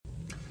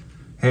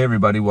Hey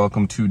everybody,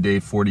 welcome to day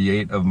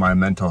 48 of my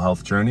mental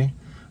health journey.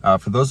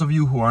 For those of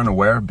you who aren't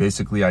aware,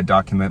 basically I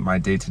document my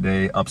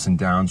day-to-day ups and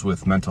downs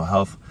with mental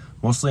health,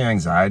 mostly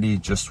anxiety,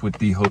 just with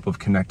the hope of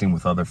connecting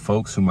with other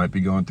folks who might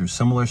be going through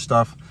similar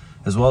stuff,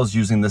 as well as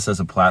using this as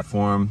a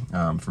platform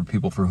for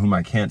people for whom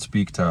I can't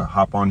speak to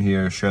hop on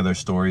here, share their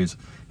stories,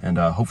 and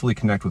hopefully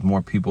connect with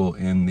more people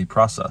in the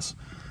process.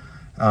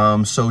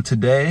 So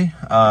today,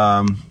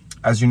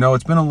 as you know,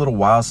 it's been a little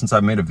while since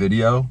I've made a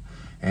video.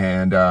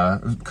 And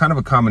kind of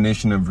a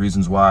combination of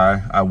reasons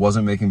why I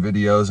wasn't making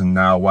videos and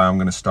now why I'm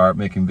going to start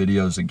making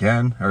videos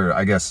again, or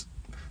I guess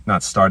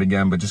not start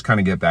again, but just kind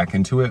of get back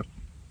into it.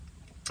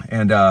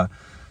 And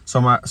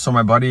so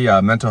my buddy,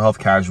 Mental Health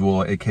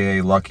Casual,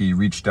 aka Lucky,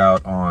 reached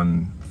out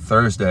on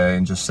Thursday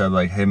and just said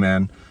like, hey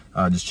man,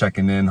 just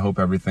checking in, hope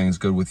everything's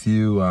good with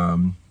you. I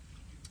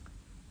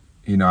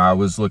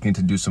was looking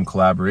to do some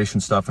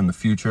collaboration stuff in the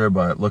future,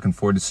 but looking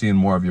forward to seeing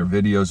more of your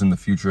videos in the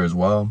future as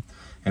well.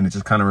 And it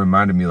just kind of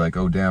reminded me like,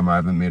 oh damn, I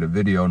haven't made a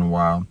video in a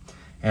while.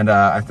 And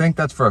I think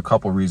that's for a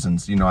couple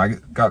reasons. I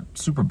got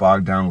super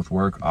bogged down with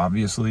work,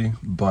 obviously,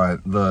 but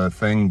the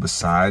thing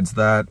besides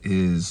that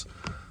is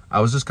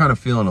I was just kind of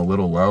feeling a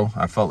little low.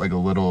 I felt like a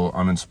little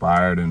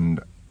uninspired, and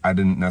I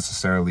didn't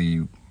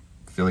necessarily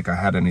feel like I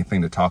had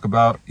anything to talk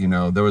about.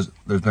 There's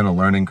been a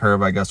learning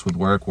curve, I guess, with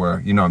work where,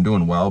 I'm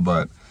doing well,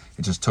 but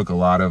it just took a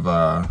lot of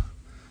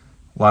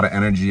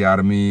energy out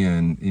of me,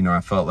 and I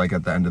felt like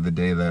at the end of the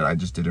day that I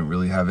just didn't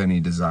really have any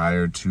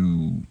desire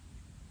to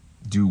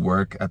do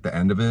work at the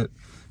end of it.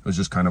 It was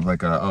just kind of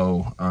like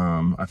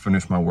I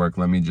finished my work,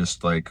 let me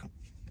just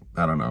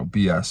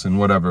BS in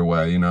whatever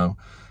way,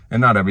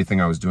 and not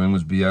everything I was doing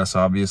was BS,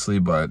 obviously,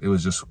 but it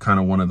was just kind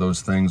of one of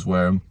those things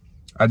where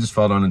I just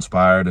felt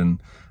uninspired, and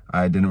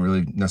I didn't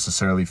really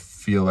necessarily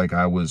feel like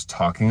I was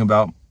talking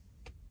about,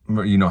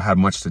 had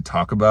much to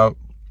talk about.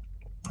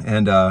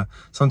 And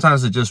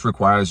sometimes it just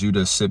requires you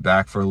to sit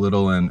back for a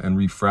little and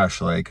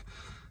refresh.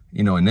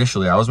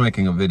 Initially I was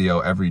making a video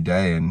every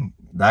day, and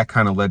that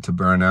kind of led to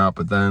burnout.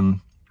 But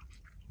then,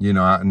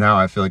 now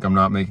I feel like I'm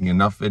not making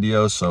enough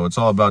videos. So it's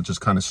all about just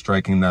kind of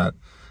striking that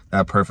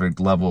perfect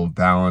level of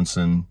balance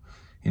and,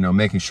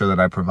 making sure that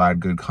I provide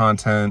good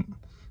content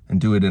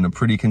and do it in a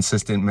pretty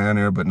consistent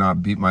manner, but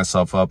not beat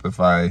myself up if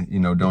I,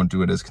 don't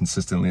do it as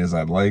consistently as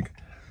I'd like.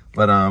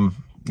 But,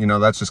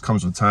 that just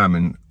comes with time.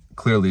 And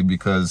clearly,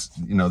 because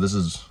this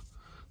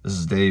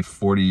is day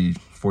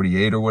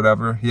 48 or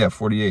whatever. Yeah,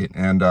 48.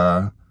 And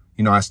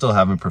I still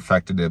haven't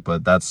perfected it,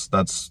 but that's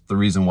the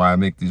reason why I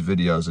make these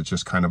videos. It's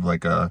just kind of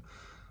like a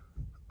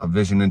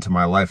vision into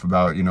my life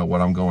about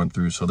what I'm going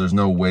through. So there's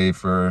no way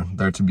for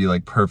there to be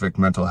like perfect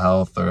mental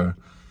health, or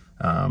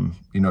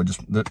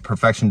just the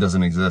perfection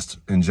doesn't exist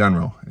in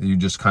general. You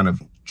just kind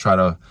of try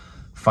to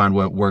find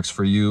what works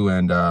for you,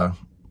 and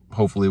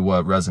hopefully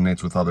what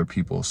resonates with other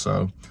people.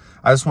 So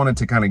I just wanted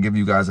to kind of give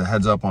you guys a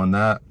heads up on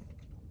that,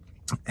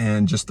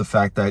 and just the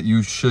fact that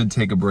you should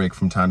take a break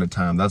from time to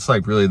time. That's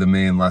like really the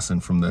main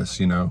lesson from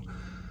this.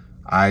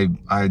 I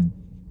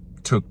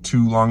took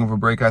too long of a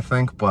break, I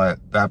think, but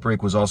that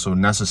break was also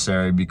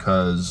necessary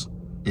because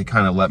it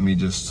kind of let me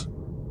just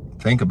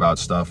think about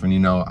stuff.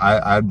 And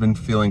I'd been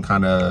feeling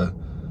kind of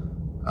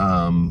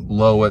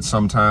low at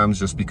sometimes,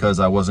 just because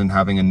I wasn't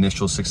having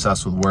initial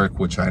success with work,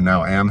 which I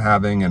now am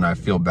having, and I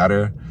feel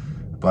better.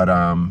 But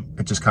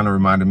it just kind of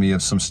reminded me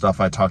of some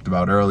stuff I talked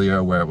about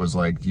earlier, where it was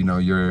like,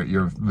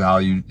 your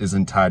value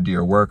isn't tied to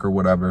your work or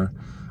whatever.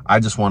 I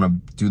just want to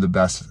do the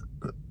best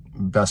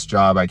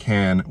job I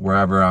can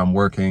wherever I'm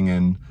working.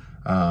 And,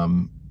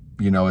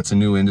 it's a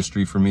new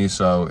industry for me.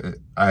 So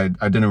I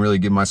didn't really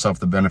give myself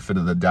the benefit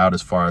of the doubt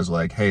as far as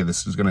like, hey,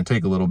 this is going to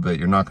take a little bit.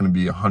 You're not going to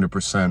be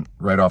 100%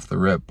 right off the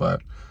rip.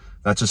 But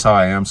that's just how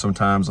I am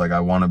sometimes. Like, I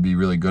want to be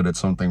really good at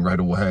something right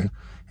away.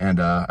 And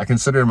I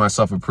consider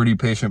myself a pretty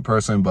patient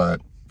person, but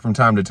from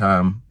time to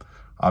time,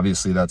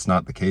 obviously that's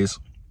not the case.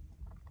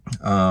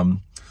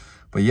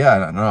 But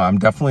yeah, no, I'm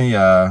definitely,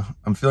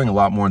 I'm feeling a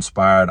lot more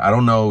inspired. I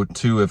don't know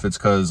too, if it's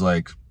cause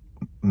like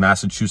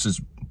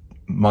Massachusetts,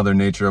 Mother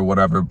Nature or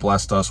whatever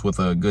blessed us with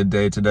a good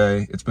day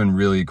today. It's been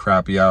really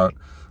crappy out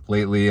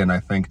lately. And I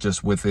think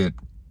just with it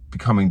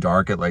becoming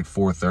dark at like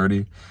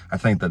 4:30, I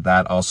think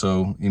that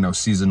also,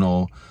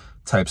 seasonal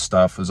type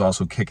stuff is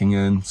also kicking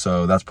in.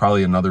 So that's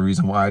probably another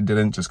reason why I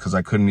didn't, just cause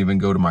I couldn't even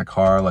go to my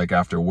car like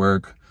after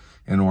work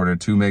in order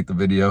to make the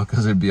video,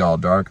 because it'd be all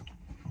dark.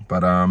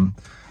 But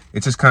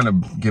it's just kind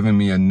of given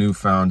me a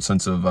newfound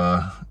sense of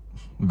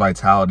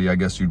vitality, I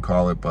guess you'd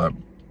call it. But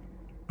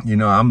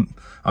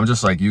I'm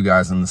just like you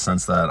guys in the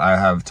sense that I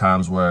have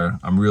times where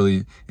I'm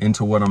really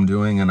into what I'm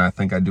doing and I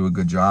think I do a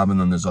good job, and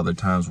then there's other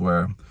times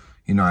where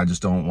I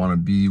just don't want to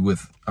be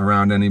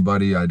around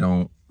anybody. I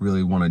don't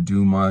really want to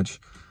do much,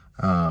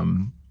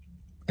 and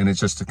it's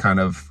just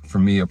for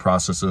me, a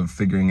process of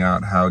figuring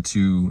out how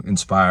to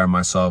inspire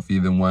myself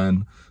even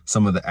when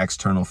some of the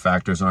external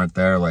factors aren't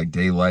there, like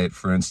daylight,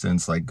 for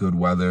instance, like good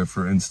weather,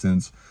 for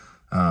instance.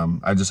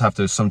 I just have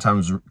to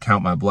sometimes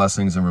count my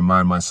blessings and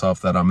remind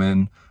myself that I'm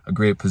in a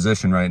great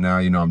position right now.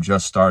 I'm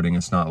just starting.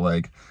 It's not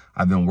like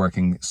I've been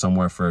working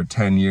somewhere for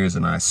 10 years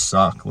and I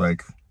suck.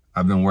 Like,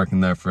 I've been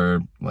working there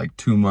for like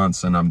 2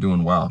 months and I'm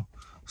doing well.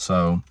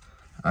 So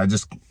I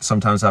just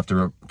sometimes have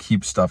to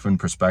keep stuff in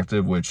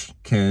perspective, which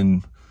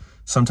can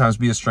sometimes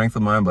be a strength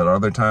of mine, but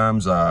other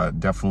times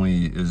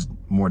definitely is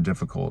more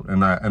difficult.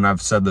 And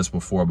I've said this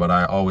before, but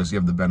I always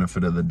give the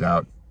benefit of the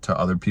doubt to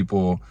other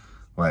people,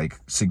 like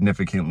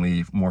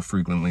significantly more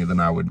frequently than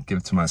I would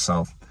give to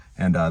myself.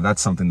 And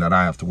that's something that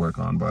I have to work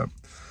on. But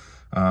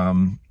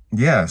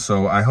yeah,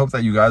 so I hope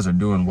that you guys are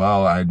doing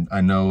well.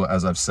 I know,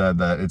 as I've said,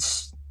 that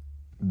it's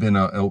been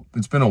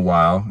a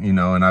while, you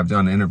know, and I've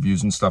done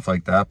interviews and stuff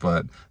like that,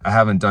 but I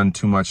haven't done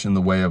too much in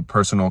the way of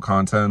personal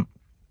content.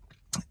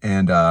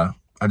 And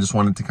I just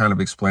wanted to kind of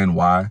explain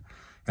why.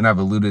 And I've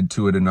alluded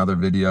to it in other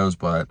videos,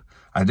 but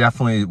I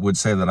definitely would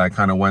say that I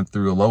kind of went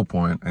through a low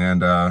point, and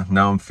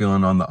now I'm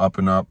feeling on the up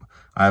and up.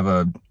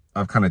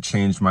 I've kind of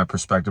changed my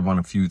perspective on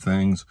a few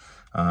things,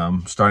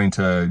 starting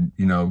to,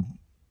 you know,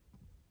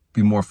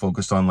 be more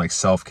focused on like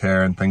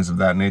self-care and things of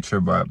that nature.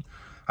 But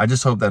I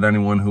just hope that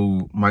anyone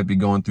who might be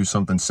going through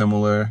something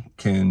similar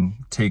can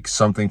take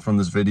something from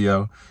this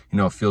video. You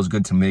know, it feels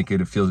good to make it.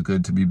 It feels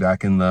good to be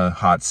back in the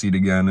hot seat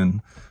again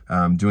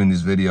and doing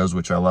these videos,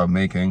 which I love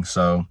making.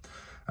 So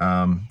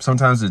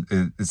sometimes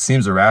it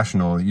seems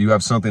irrational. You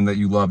have something that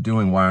you love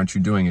doing. Why aren't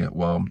you doing it?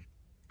 Well,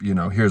 you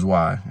know, here's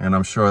why. And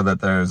I'm sure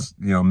that there's,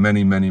 you know,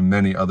 many, many,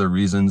 many other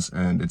reasons,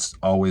 and it's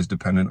always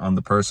dependent on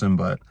the person.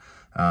 But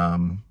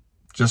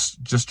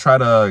just try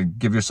to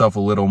give yourself a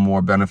little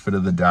more benefit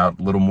of the doubt,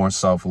 a little more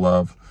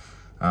self-love.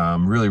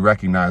 Really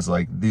recognize,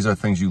 like, these are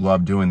things you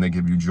love doing. They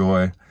give you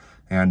joy,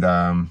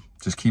 and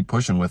just keep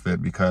pushing with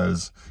it,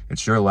 because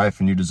it's your life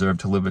and you deserve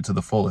to live it to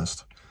the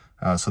fullest.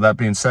 So that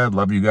being said,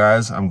 love you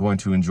guys. I'm going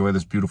to enjoy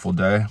this beautiful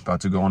day, about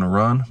to go on a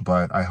run,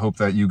 but I hope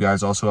that you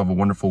guys also have a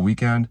wonderful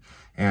weekend,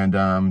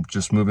 and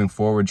just moving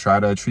forward, try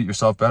to treat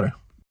yourself better.